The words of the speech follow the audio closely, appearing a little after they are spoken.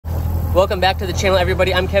Welcome back to the channel,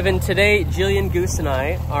 everybody. I'm Kevin. Today, Jillian, Goose, and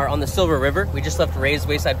I are on the Silver River. We just left Ray's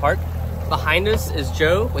Wayside Park. Behind us is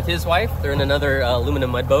Joe with his wife. They're in another aluminum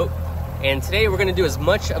mud boat. And today we're gonna do as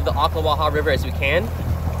much of the Ocklawaha River as we can.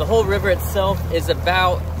 The whole river itself is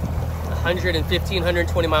about 115,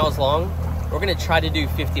 120 miles long. We're gonna try to do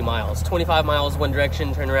 50 miles, 25 miles one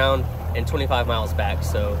direction, turn around, and 25 miles back.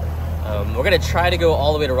 So we're gonna try to go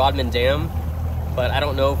all the way to Rodman Dam, but I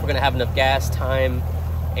don't know if we're gonna have enough gas, time,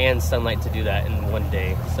 and sunlight to do that in one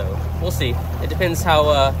day. So we'll see. It depends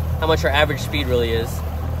how much our average speed really is.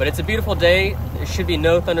 But it's a beautiful day. There should be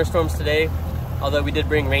no thunderstorms today, although we did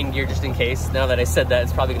bring rain gear just in case. Now that I said that,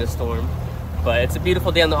 it's probably gonna storm. But it's a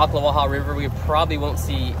beautiful day on the Ocklawaha River. We probably won't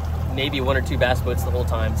see maybe one or two bass boats the whole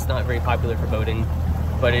time. It's not very popular for boating,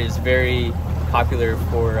 but it is very popular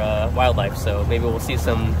for wildlife. So maybe we'll see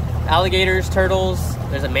some alligators, turtles.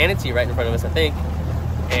 There's a manatee right in front of us, I think.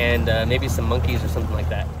 And maybe some monkeys or something like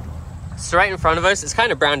that. So right in front of us, it's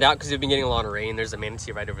kind of browned out because we've been getting a lot of rain. There's a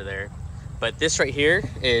manatee right over there. But this right here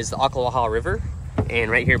is the Ocklawaha River. And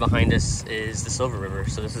right here behind us is the Silver River.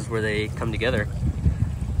 So this is where they come together.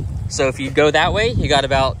 So if you go that way, you got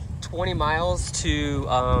about 20 miles to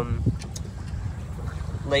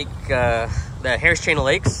the Harris Chain of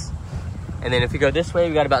Lakes. And then if you go this way,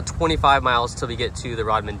 we got about 25 miles till we get to the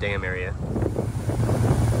Rodman Dam area.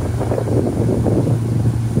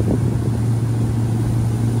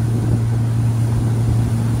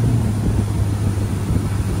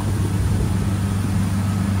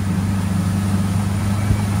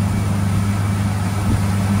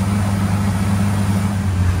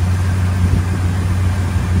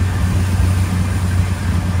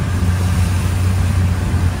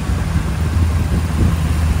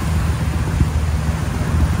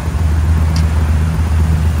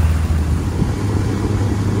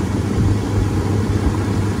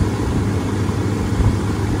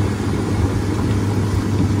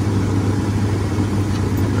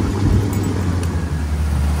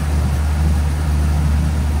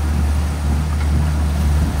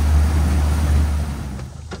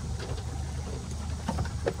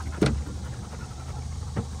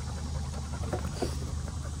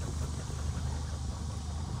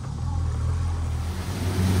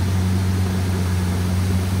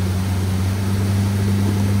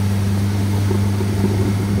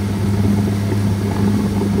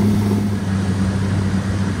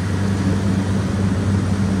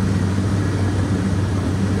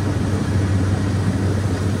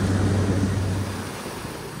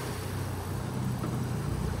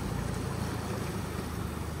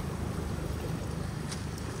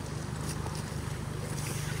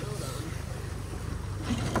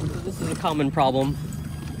 This is a common problem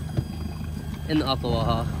in the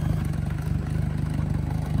Ocklawaha.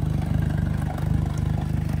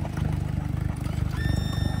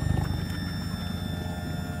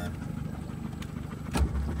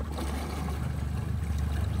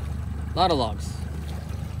 A lot of logs.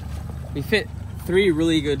 We fit 3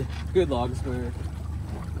 really good logs where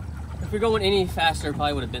if we're going any faster,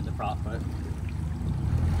 probably would have bent the prop, but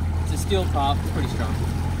it's a steel prop, it's pretty strong.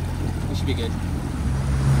 We should be good.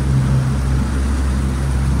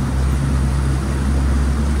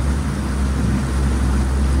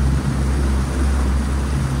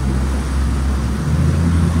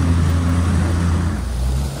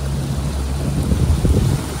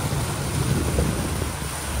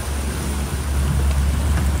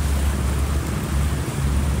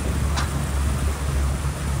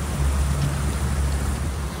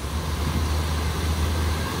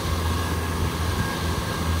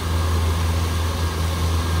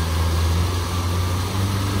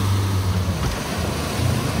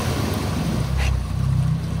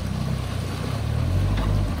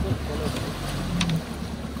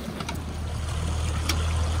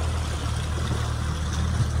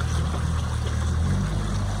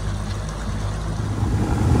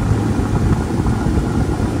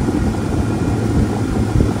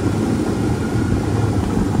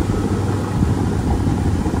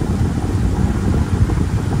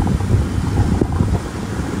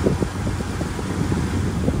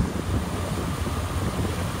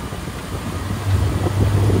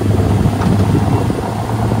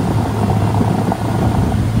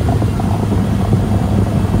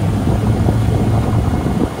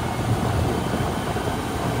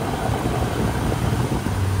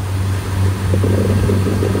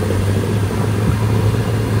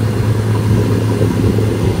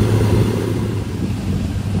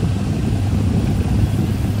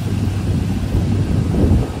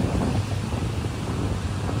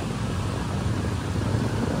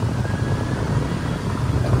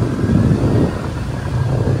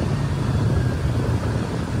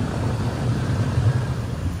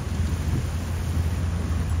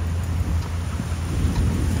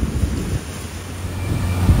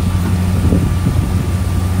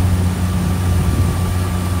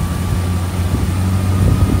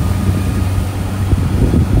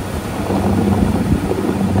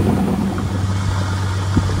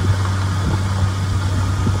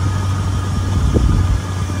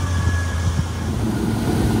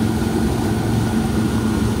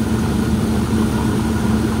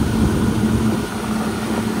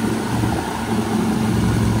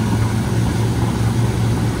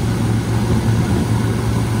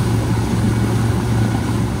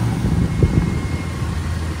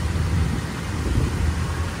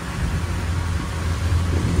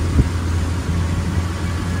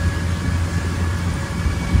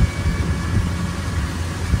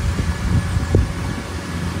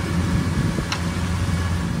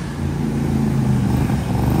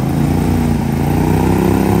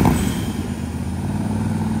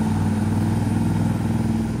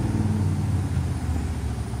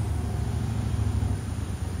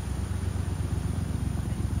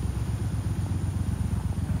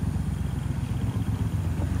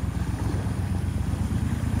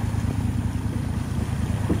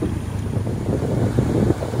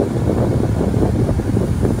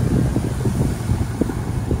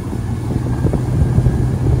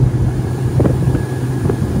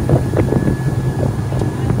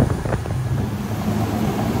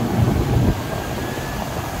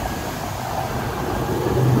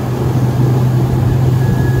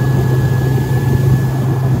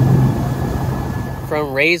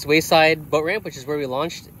 Ray's Wayside boat ramp, which is where we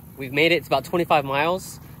launched. We've made it. It's about 25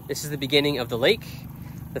 miles. This is the beginning of the lake.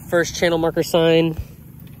 The first channel marker sign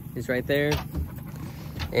is right there.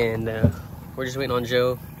 And we're just waiting on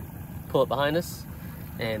Joe to pull up behind us.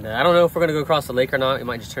 And I don't know if we're gonna go across the lake or not. We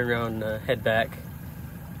might just turn around and head back.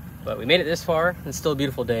 But we made it this far. It's still a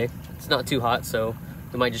beautiful day. It's not too hot, so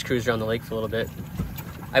we might just cruise around the lake for a little bit.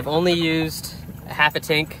 I've only used half a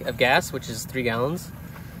tank of gas, which is 3 gallons.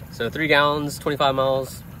 So 3 gallons, 25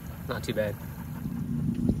 miles, not too bad.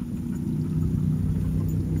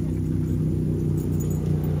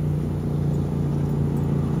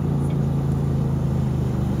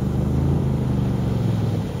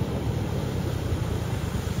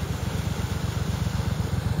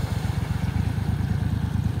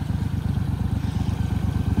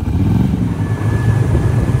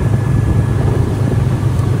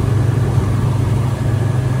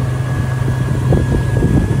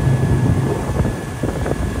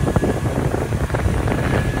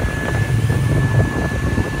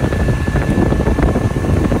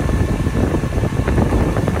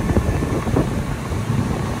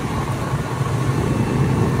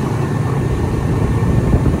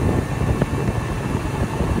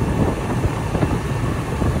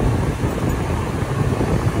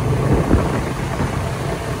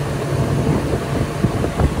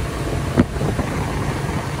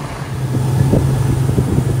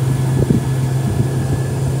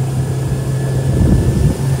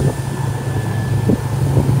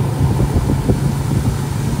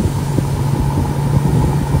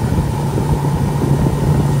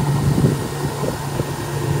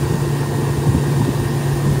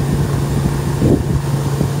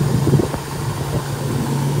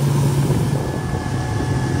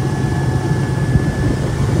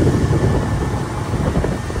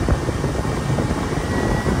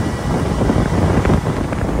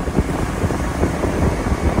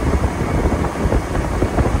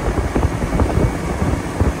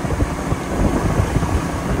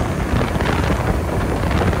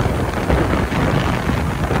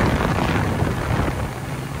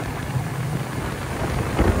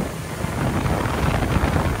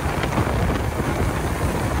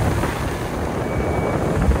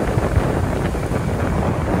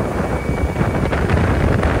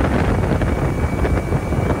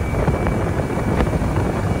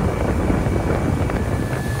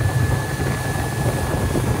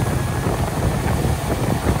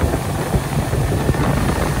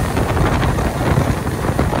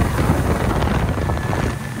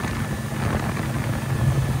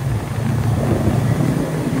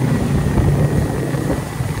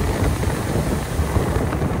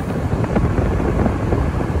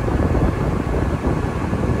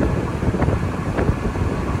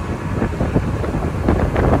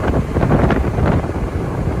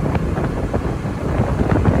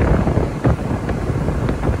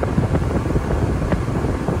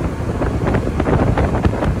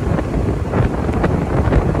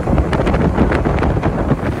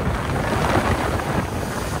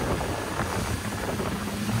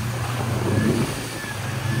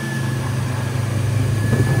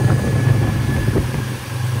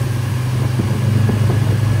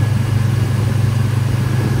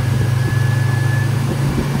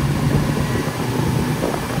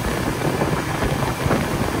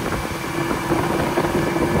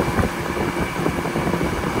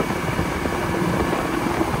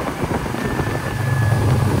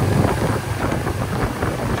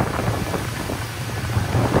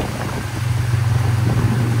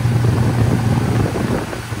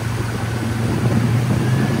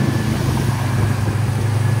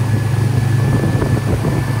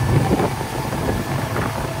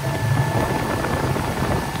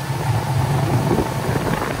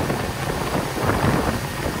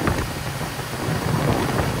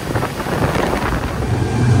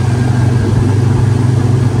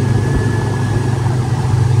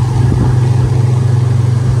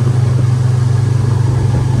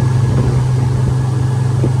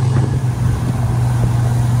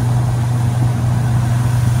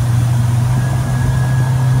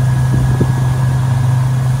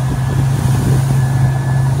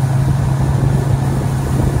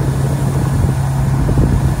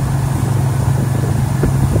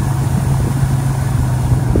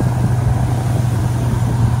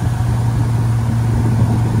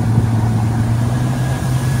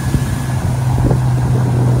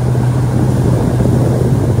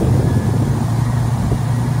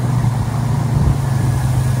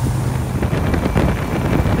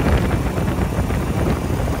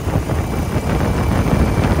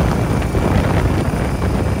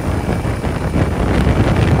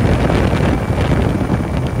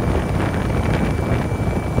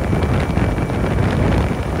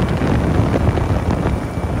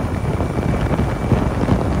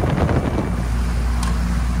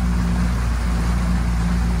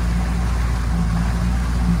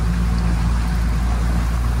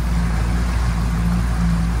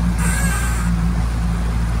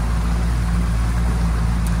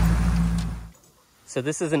 So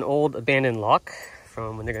this is an old abandoned lock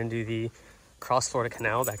from when they're going to do the Cross Florida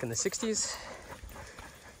Canal back in the 60s.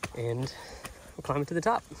 And we'll climb it to the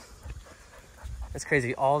top. That's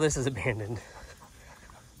crazy. All this is abandoned.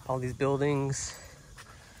 All these buildings.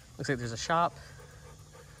 Looks like there's a shop.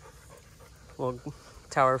 Little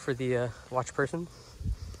tower for the watch person.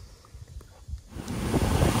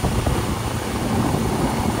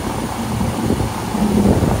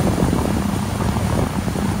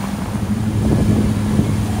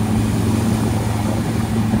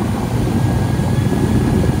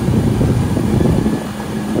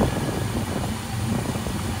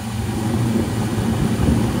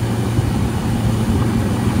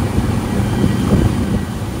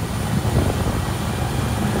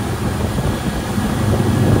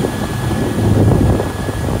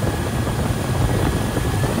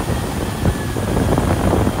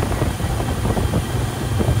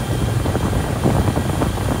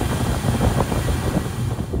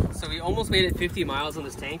 Almost made it 50 miles on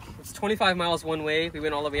this tank. It's 25 miles one way. We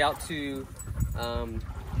went all the way out to the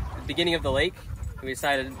beginning of the lake, and we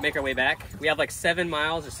decided to make our way back. We have like 7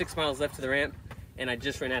 miles or 6 miles left to the ramp, and I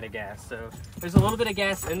just ran out of gas. So there's a little bit of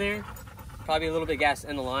gas in there, probably a little bit of gas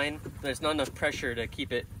in the line, but there's not enough pressure to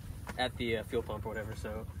keep it at the fuel pump or whatever.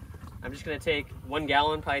 So I'm just gonna take 1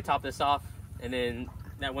 gallon, probably top this off, and then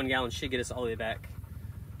that 1 gallon should get us all the way back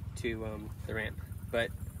to the ramp.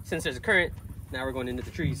 But since there's a current, now we're going into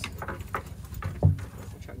the trees.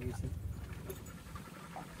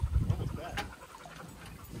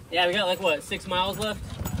 Yeah, we got like what, 6 miles left?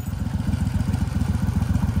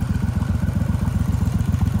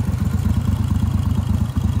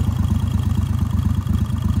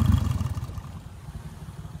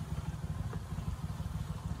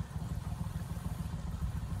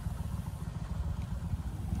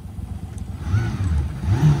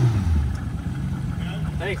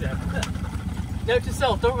 Thanks, Ed. Note to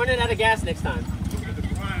self, don't run it out of gas next time.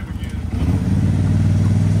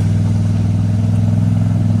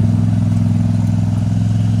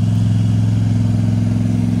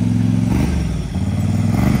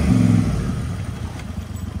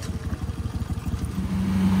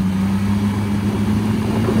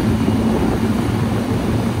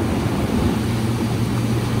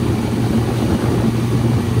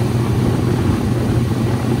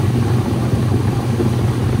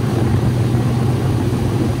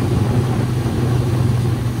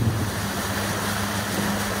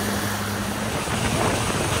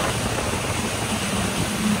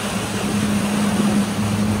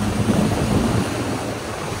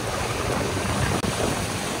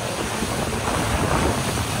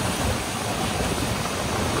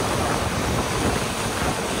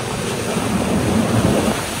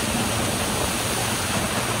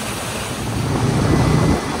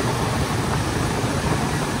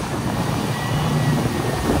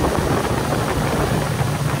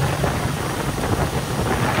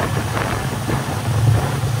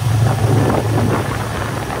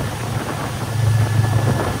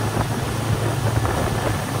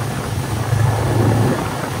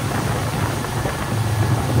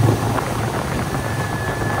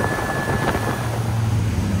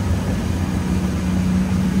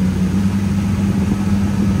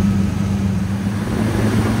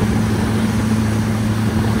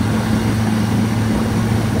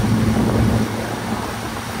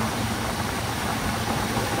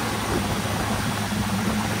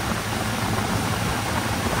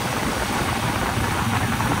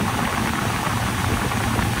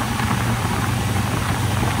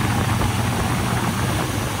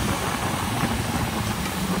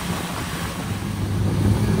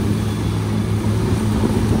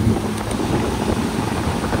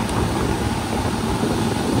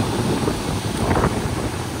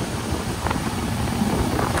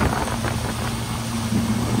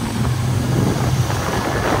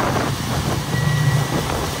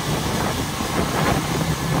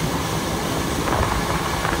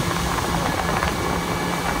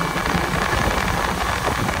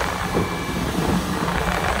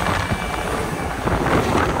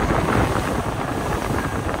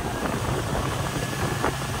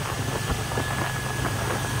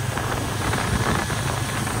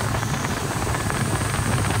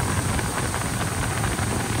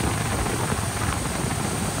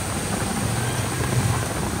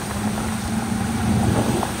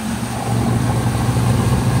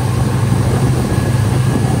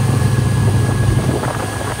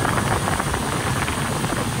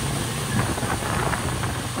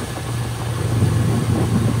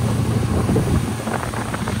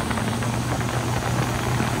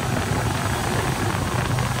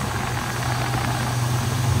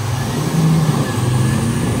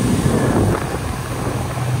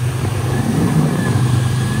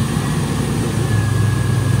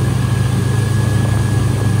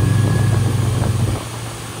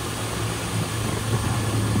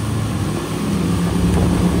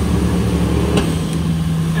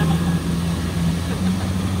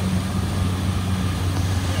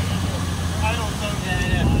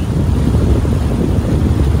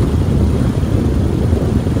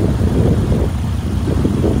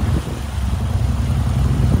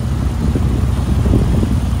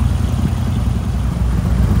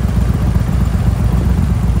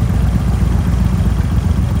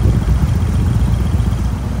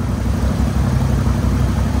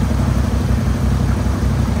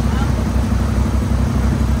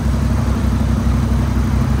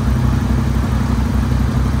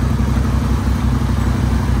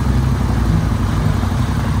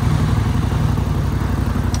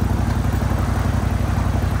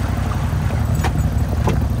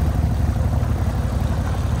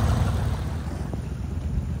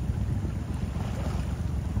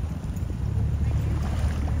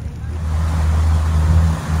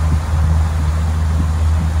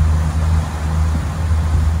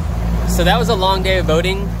 So that was a long day of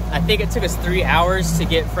boating. I think it took us 3 hours to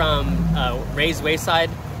get from Ray's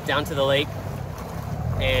Wayside down to the lake.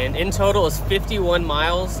 And in total it's 51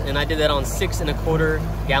 miles, and I did that on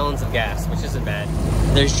 6.25 gallons of gas, which isn't bad.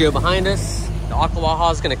 There's Joe behind us. The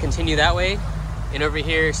Ocklawaha is gonna continue that way. And over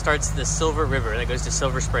here starts the Silver River that goes to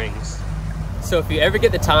Silver Springs. So if you ever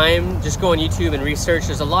get the time, just go on YouTube and research.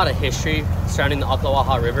 There's a lot of history surrounding the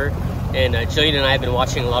Ocklawaha River. And Jillian and I have been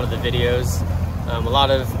watching a lot of the videos. A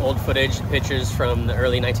lot of old footage, pictures from the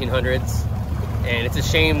early 1900s. And it's a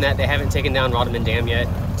shame that they haven't taken down Rodman Dam yet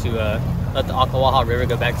to let the Ocklawaha River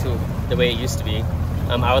go back to the way it used to be.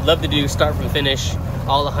 I would love to do start from finish,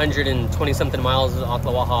 all 120 something miles of the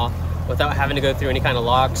Ocklawaha without having to go through any kind of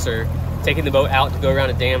locks or taking the boat out to go around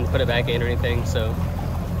a dam to put it back in or anything. So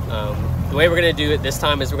the way we're gonna do it this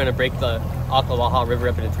time is we're gonna break the Ocklawaha River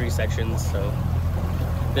up into 3 sections. So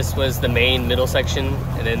this was the main middle section,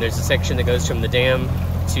 and then there's a section that goes from the dam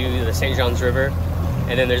to the St. Johns River,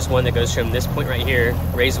 and then there's one that goes from this point right here,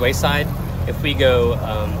 Ray's Wayside. If we go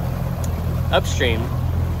upstream,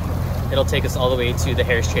 it'll take us all the way to the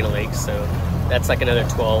Harris Chain of Lakes, so that's like another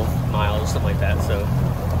 12 miles or something like that. So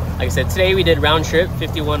like I said, today we did round trip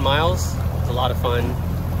 51 miles. It's a lot of fun.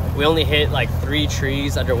 We only hit like 3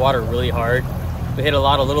 trees underwater really hard. We hit a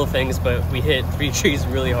lot of little things, but we hit 3 trees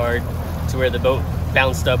really hard to where the boat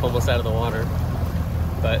bounced up almost out of the water.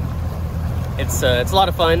 But it's a lot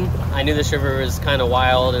of fun. I knew this river was kind of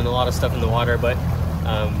wild and a lot of stuff in the water, but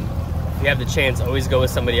if you have the chance, always go with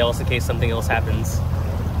somebody else in case something else happens.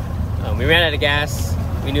 We ran out of gas.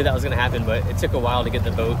 We knew that was going to happen, but it took a while to get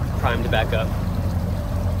the boat primed to back up.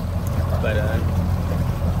 But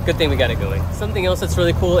good thing we got it going. Something else that's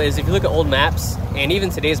really cool is if you look at old maps, and even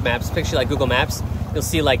today's maps, especially like Google Maps, you'll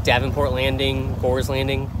see like Davenport Landing, Gore's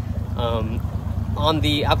Landing. On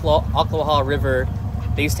the Ocklawaha River,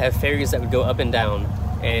 they used to have ferries that would go up and down,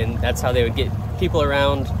 and that's how they would get people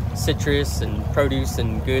around, citrus and produce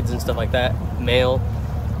and goods and stuff like that, mail.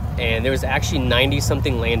 And there was actually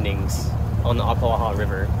 90-something landings on the Ocklawaha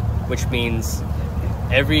River, which means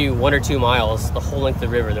every 1 or 2 miles, the whole length of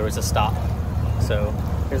the river, there was a stop. So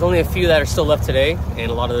there's only a few that are still left today,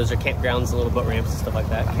 and a lot of those are campgrounds and little boat ramps and stuff like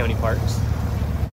that, county parks.